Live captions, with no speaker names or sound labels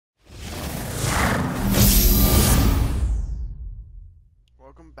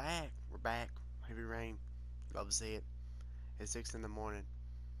back. We're back. Heavy rain. Love to see it. It's 6 in the morning.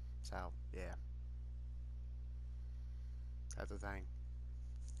 So, yeah. That's the thing.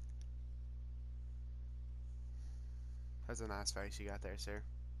 That's a nice face you got there, sir.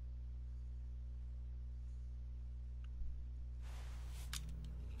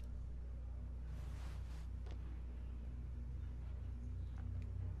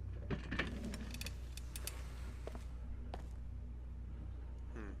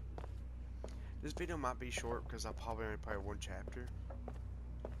 This video might be short because I'll probably only play one chapter.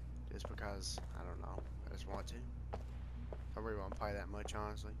 Just because, I don't know, I just want to. I really won't play that much,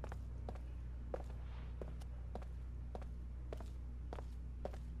 honestly.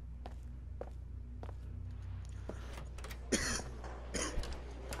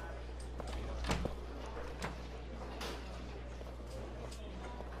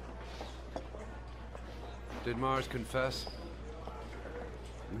 Did Mars confess?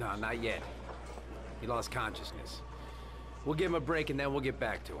 No, not yet. He lost consciousness. We'll give him a break and then we'll get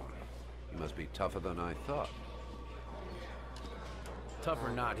back to him. He must be tougher than I thought. Tough or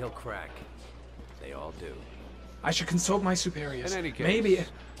not, he'll crack. They all do. I should consult my superiors. In any case, maybe.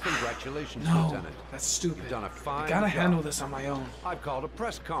 Congratulations, No, Lieutenant. that's stupid. You've done a fine I gotta job. handle this on my own. I've called a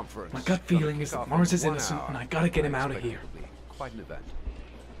press conference. My gut Gonna feeling kick is that off Mars in is 1 innocent, hour. and I gotta get him out of expect here. it to be quite an event.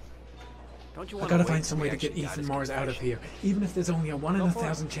 Don't you I want gotta wait find till some we way to get actually got Ethan his Mars out of confession? here. Even if there's only a 1 in Go a for it.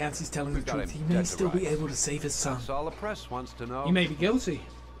 1,000 chance he's telling the We've got truth, him he may dead to still be rights. able to save his son. That's all the press wants to know. He may be guilty.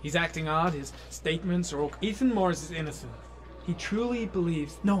 He's acting odd, his statements are... Ethan Mars is innocent. He truly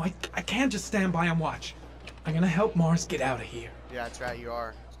believes... No, I can't just stand by and watch. I'm gonna help Mars get out of here. Yeah, that's right, you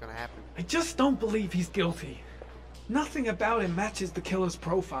are. It's gonna happen. I just don't believe he's guilty. Nothing about him matches the killer's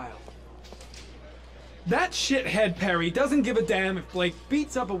profile. That shithead Perry doesn't give a damn if Blake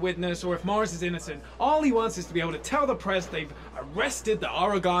beats up a witness or if Mars is innocent. All he wants is to be able to tell the press they've arrested the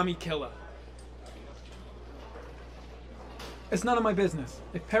origami killer. It's none of my business.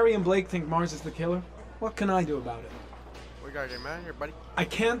 If Perry and Blake think Mars is the killer, what can I do about it? We gotta get him out of here, buddy. I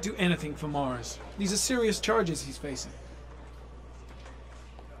can't do anything for Mars. These are serious charges he's facing.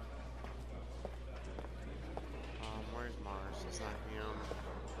 Where's Mars? It's not him.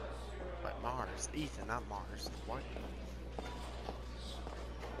 But Mars. Ethan, not Mars. What?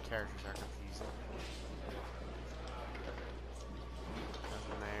 Characters are confusing.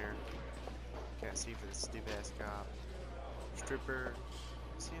 Nothing there. Can't see for the stupid ass cop. Stripper.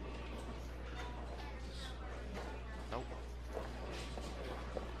 Is him? Nope.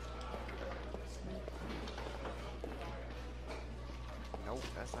 Nope,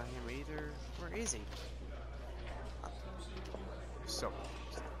 that's not him either. Where is he? So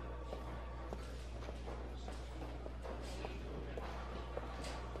confused.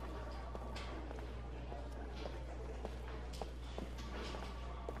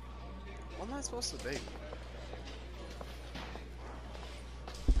 What am I supposed to do?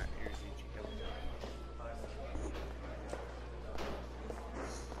 Right, here's Ichigo.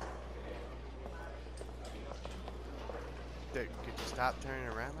 Dude, could you stop turning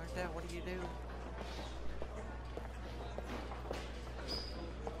around like that? What do you do?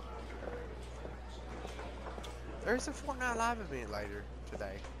 There's a Fortnite Live event later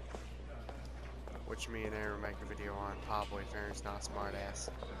today, which me and Aaron will make a video on, probably if Aaron's not a smart ass.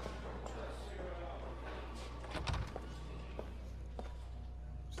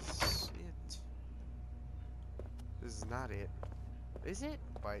 Shit. This is not it. Is it?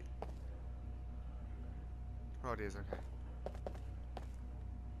 Wait. Oh, it is, okay.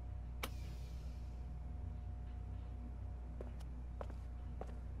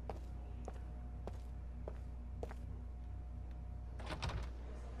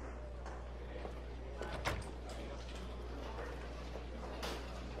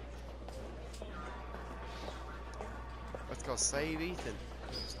 Let's go save Ethan.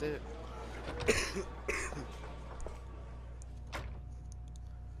 Let's do it.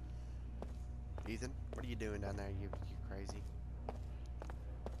 Ethan, what are you doing down there, you crazy?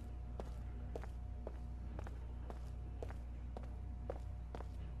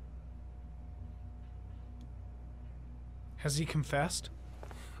 Has he confessed?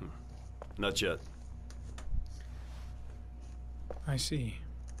 Not yet. I see.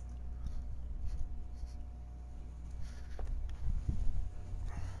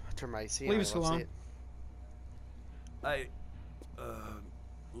 I turned my AC on. Leave us Let's see alone. it.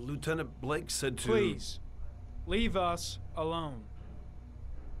 Lieutenant Blake said to... Please, leave us alone.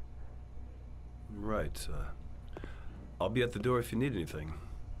 Right, I'll be at the door if you need anything.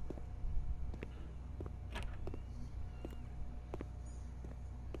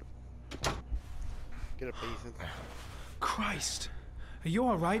 Get up, Ethan. Christ. Are you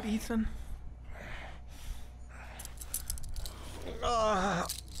alright, Ethan?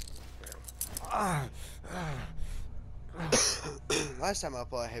 Last time I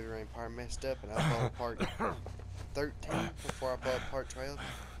uploaded Heavy Rain part, I messed up and I uploaded part 13 before I uploaded part 12.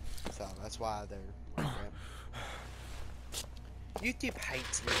 So that's why they're like that. YouTube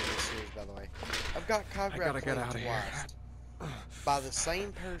hates me in this series, by the way. I've got copyright get claimed out of twice by the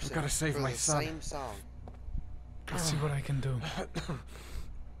same person gotta save for my the son. same song, Let's see what I can do.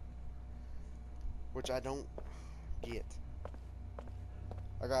 which I don't get.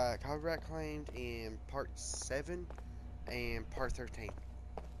 I got copyright claimed in part 7 and part 13,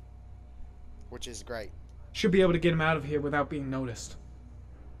 which is great. Should be able to get him out of here without being noticed.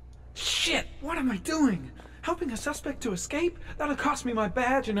 Shit! What am I doing? Helping a suspect to escape? That'll cost me my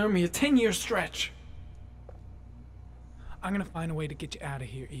badge and earn me a 10-year stretch. I'm gonna find a way to get you out of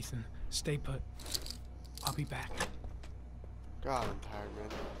here, Ethan. Stay put. I'll be back. God, I'm tired, man.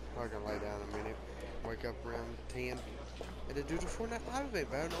 I'm gonna lay down a minute, wake up around 10, and to do the Fortnite live event,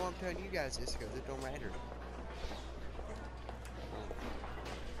 but I don't know why I'm telling you guys this because it don't matter.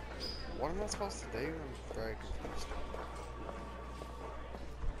 What am I supposed to do? I'm very confused.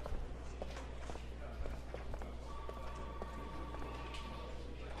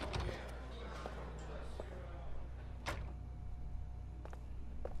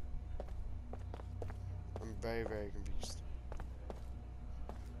 I'm very, very confused.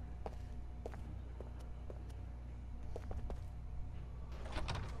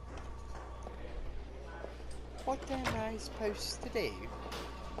 What am I supposed to do?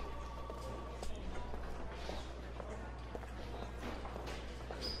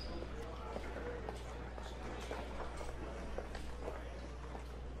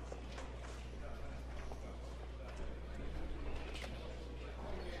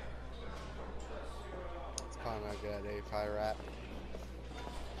 It's probably not a good idea if I rap.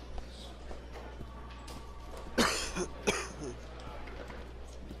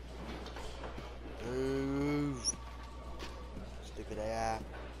 Move. Stupid AI.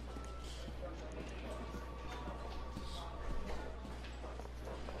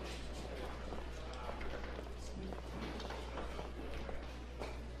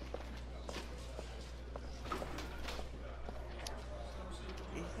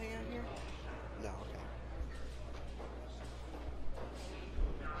 Anything out here? No, okay.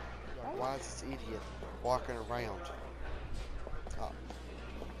 Like, why is this idiot walking around? Oh.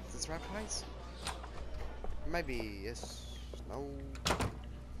 Is this the right place? Maybe yes. No. I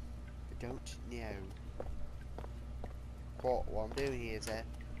don't know. What I'm doing here is that.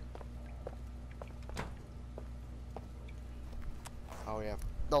 Oh yeah.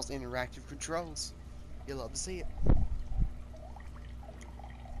 Those interactive controls. You'll love to see it.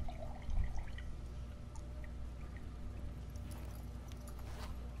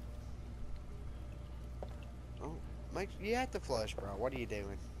 Oh, you have to flush, bro. What are you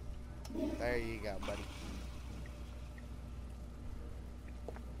doing? There you go, buddy.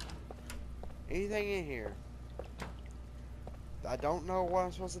 Anything in here? I don't know what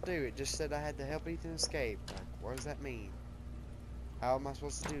I'm supposed to do. It just said I had to help Ethan escape. Like, what does that mean? How am I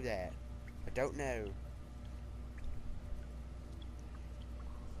supposed to do that? I don't know.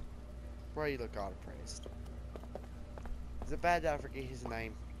 Why you look all depressed? Is it bad that I forget his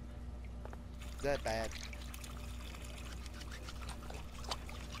name? Is that bad?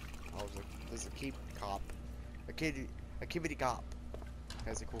 Oh, there's a keep cop. A kibbity cop.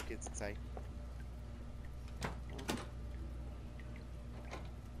 As the cool kids would say.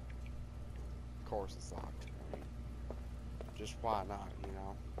 Of course it's locked. I mean, just why not, you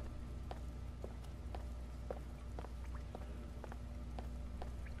know?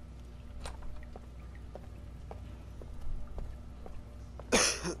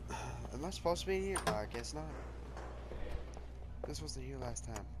 Am I supposed to be in here? I guess not. This wasn't here last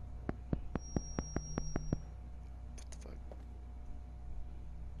time. What the fuck?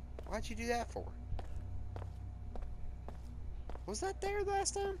 Why'd you do that for? Was that there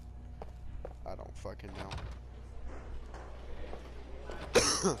last time? I don't fucking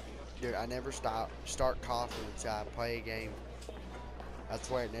know. Dude, I never start coughing until I play a game. That's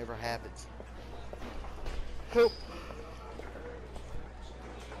why it never happens. Help!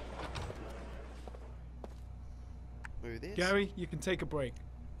 Move this. Gary, you can take a break.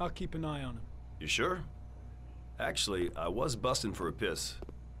 I'll keep an eye on him. You sure? Actually, I was busting for a piss.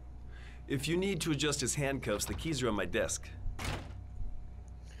 If you need to adjust his handcuffs, the keys are on my desk.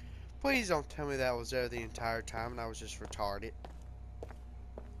 Please don't tell me that was there the entire time and I was just retarded.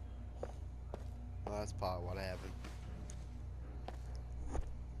 Well, that's probably what happened.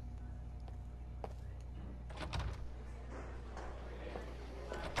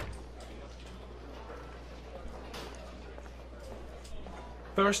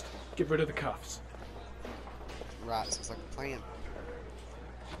 First, get rid of the cuffs. Right, sounds like a plan.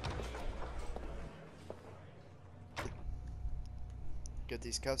 Get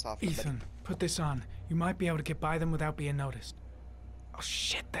these cuffs off. Ethan, put this on. You might be able to get by them without being noticed. Oh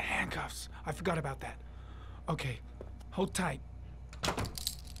shit, the handcuffs. I forgot about that. Okay, hold tight.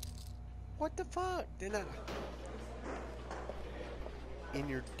 What the fuck? Didn't I? In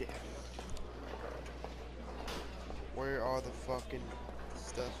your dick. Where are the fucking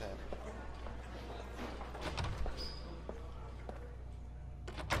stuff at?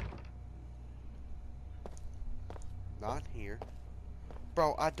 Not here.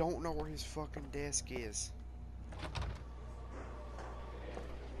 Bro, I don't know where his fucking desk is.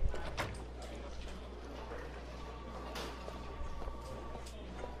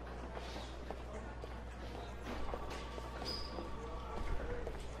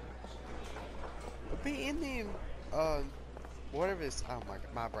 It'll be in the, whatever this, oh my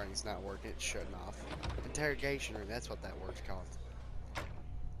god, my brain's not working, it's shutting off. Interrogation room, that's what that word's called.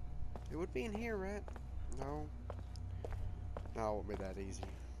 It would be in here, right? No. No, it won't be that easy.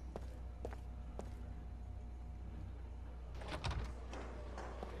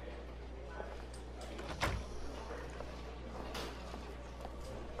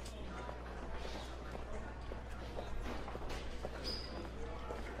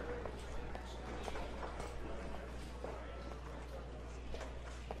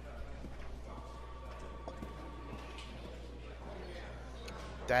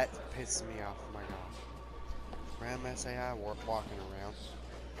 That pisses me off, oh my god. Random SAI walking around.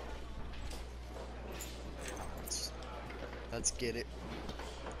 Let's get it.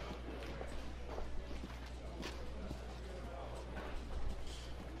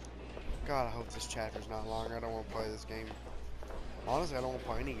 God, I hope this chapter's not long. I don't want to play this game. Honestly, I don't want to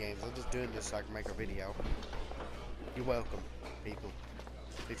play any games. I'm just doing this so I can make a video. You're welcome, people.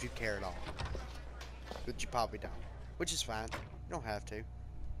 If you care at all. But you probably don't. Which is fine. You don't have to.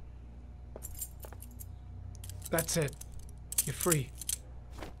 That's it. You're free.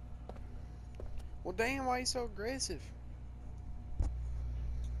 Well, damn, why are you so aggressive?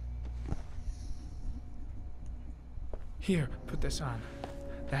 Here, put this on.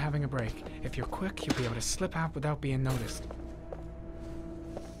 They're having a break. If you're quick, you'll be able to slip out without being noticed.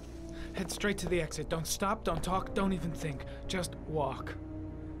 Head straight to the exit. Don't stop, don't talk, don't even think. Just walk.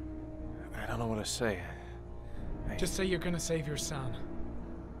 I don't know what to say. Just say you're gonna save your son.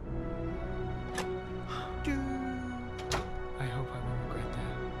 I hope I won't regret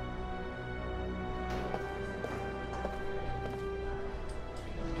that.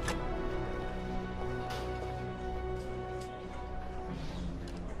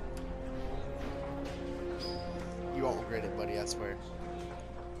 You won't regret it, buddy, I swear.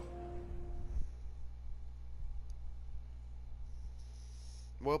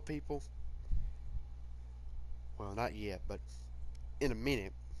 Well, people. Well, not yet, but in a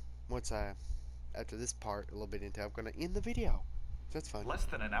minute, once after this part, a little bit into, I'm going to end the video. That's fine. Less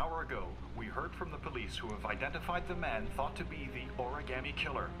than an hour ago, we heard from the police who have identified the man thought to be the origami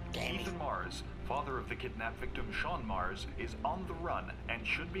killer. Ethan Mars, father of the kidnapped victim Sean Mars, is on the run and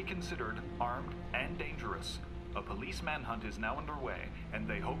should be considered armed and dangerous. A police manhunt is now underway, and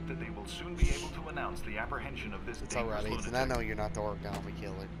they hope that they will soon be able to announce the apprehension of this It's dangerous alright, Ethan. I know you're not the origami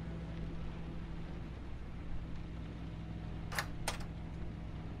killer.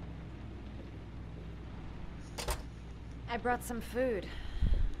 I brought some food.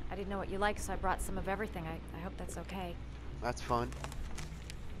 I didn't know what you liked, so I brought some of everything. I hope that's okay. That's fun.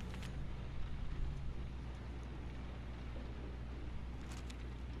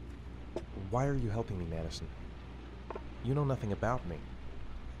 Why are you helping me, Madison? You know nothing about me.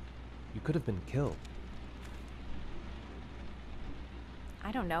 You could have been killed.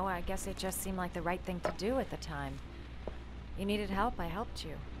 I don't know. I guess it just seemed like the right thing to do at the time. You needed help, I helped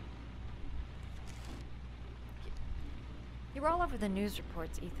you. You're all over the news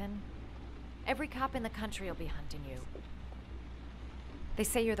reports, Ethan. Every cop in the country will be hunting you. They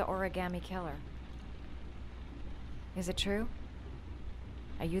say you're the origami killer. Is it true?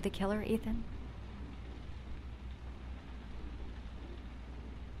 Are you the killer, Ethan?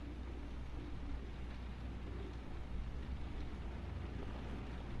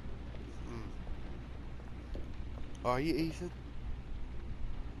 Are you, Ethan?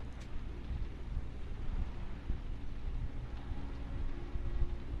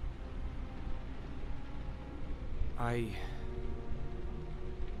 I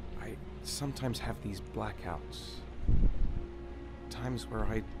sometimes have these blackouts. Times where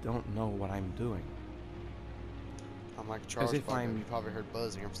I don't know what I'm doing. I'm like Charles As if Butler. I'm You probably heard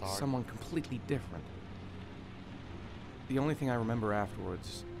buzzing. I'm sorry. Someone completely different. The only thing I remember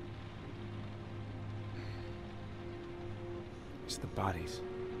afterwards is the bodies.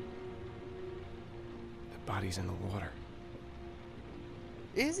 The bodies in the water.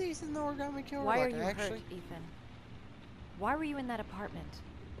 Is Ethan the origami killer? Why are Like, you actually? hurt, Ethan? Why were you in that apartment?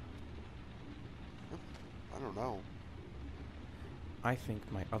 I don't know. I think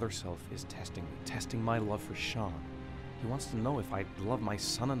my other self is testing me, testing my love for Sean. He wants to know if I love my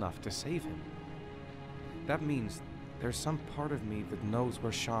son enough to save him. That means there's some part of me that knows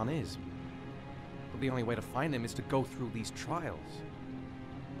where Sean is. But the only way to find him is to go through these trials.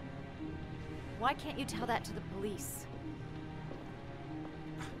 Why can't you tell that to the police?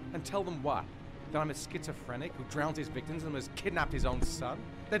 And tell them what? That I'm a schizophrenic who drowns his victims and has kidnapped his own son?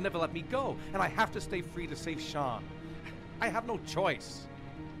 They'd never let me go, and I have to stay free to save Sean. I have no choice.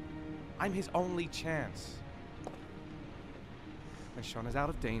 I'm his only chance. When Sean is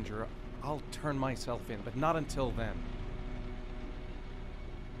out of danger, I'll turn myself in, but not until then.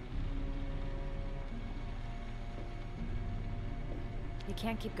 You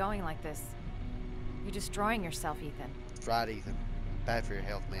can't keep going like this. You're destroying yourself, Ethan. That's right, Ethan. Bad for your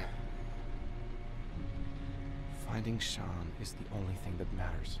health, man. Finding Sean is the only thing that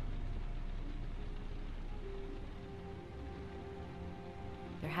matters.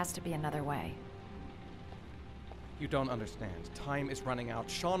 There has to be another way. You don't understand. Time is running out.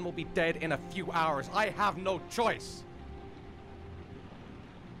 Sean will be dead in a few hours. I have no choice.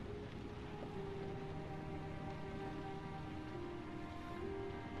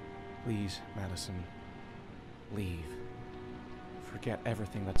 Please, Madison, leave. Forget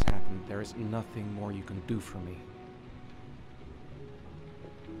everything that's happened. There is nothing more you can do for me.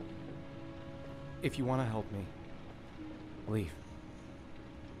 If you want to help me, leave.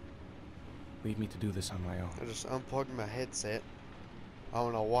 Leave me to do this on my own. I just unplugged my headset. I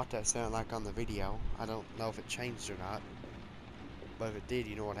don't know what that sounded like on the video. I don't know if it changed or not. But if it did,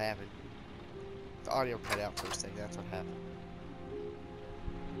 you know what happened. The audio cut out for a second. That's what happened.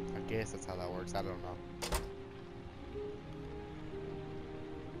 I guess that's how that works. I don't know.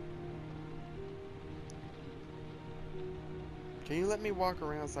 Can you let me walk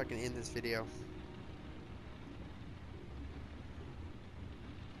around so I can end this video?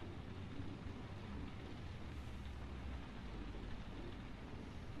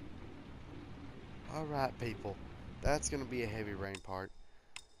 Alright, people. That's going to be a heavy rain part.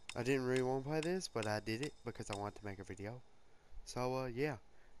 I didn't really want to play this, but I did it because I wanted to make a video. So, yeah.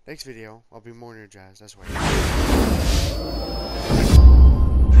 Next video, I'll be more energized. That's right.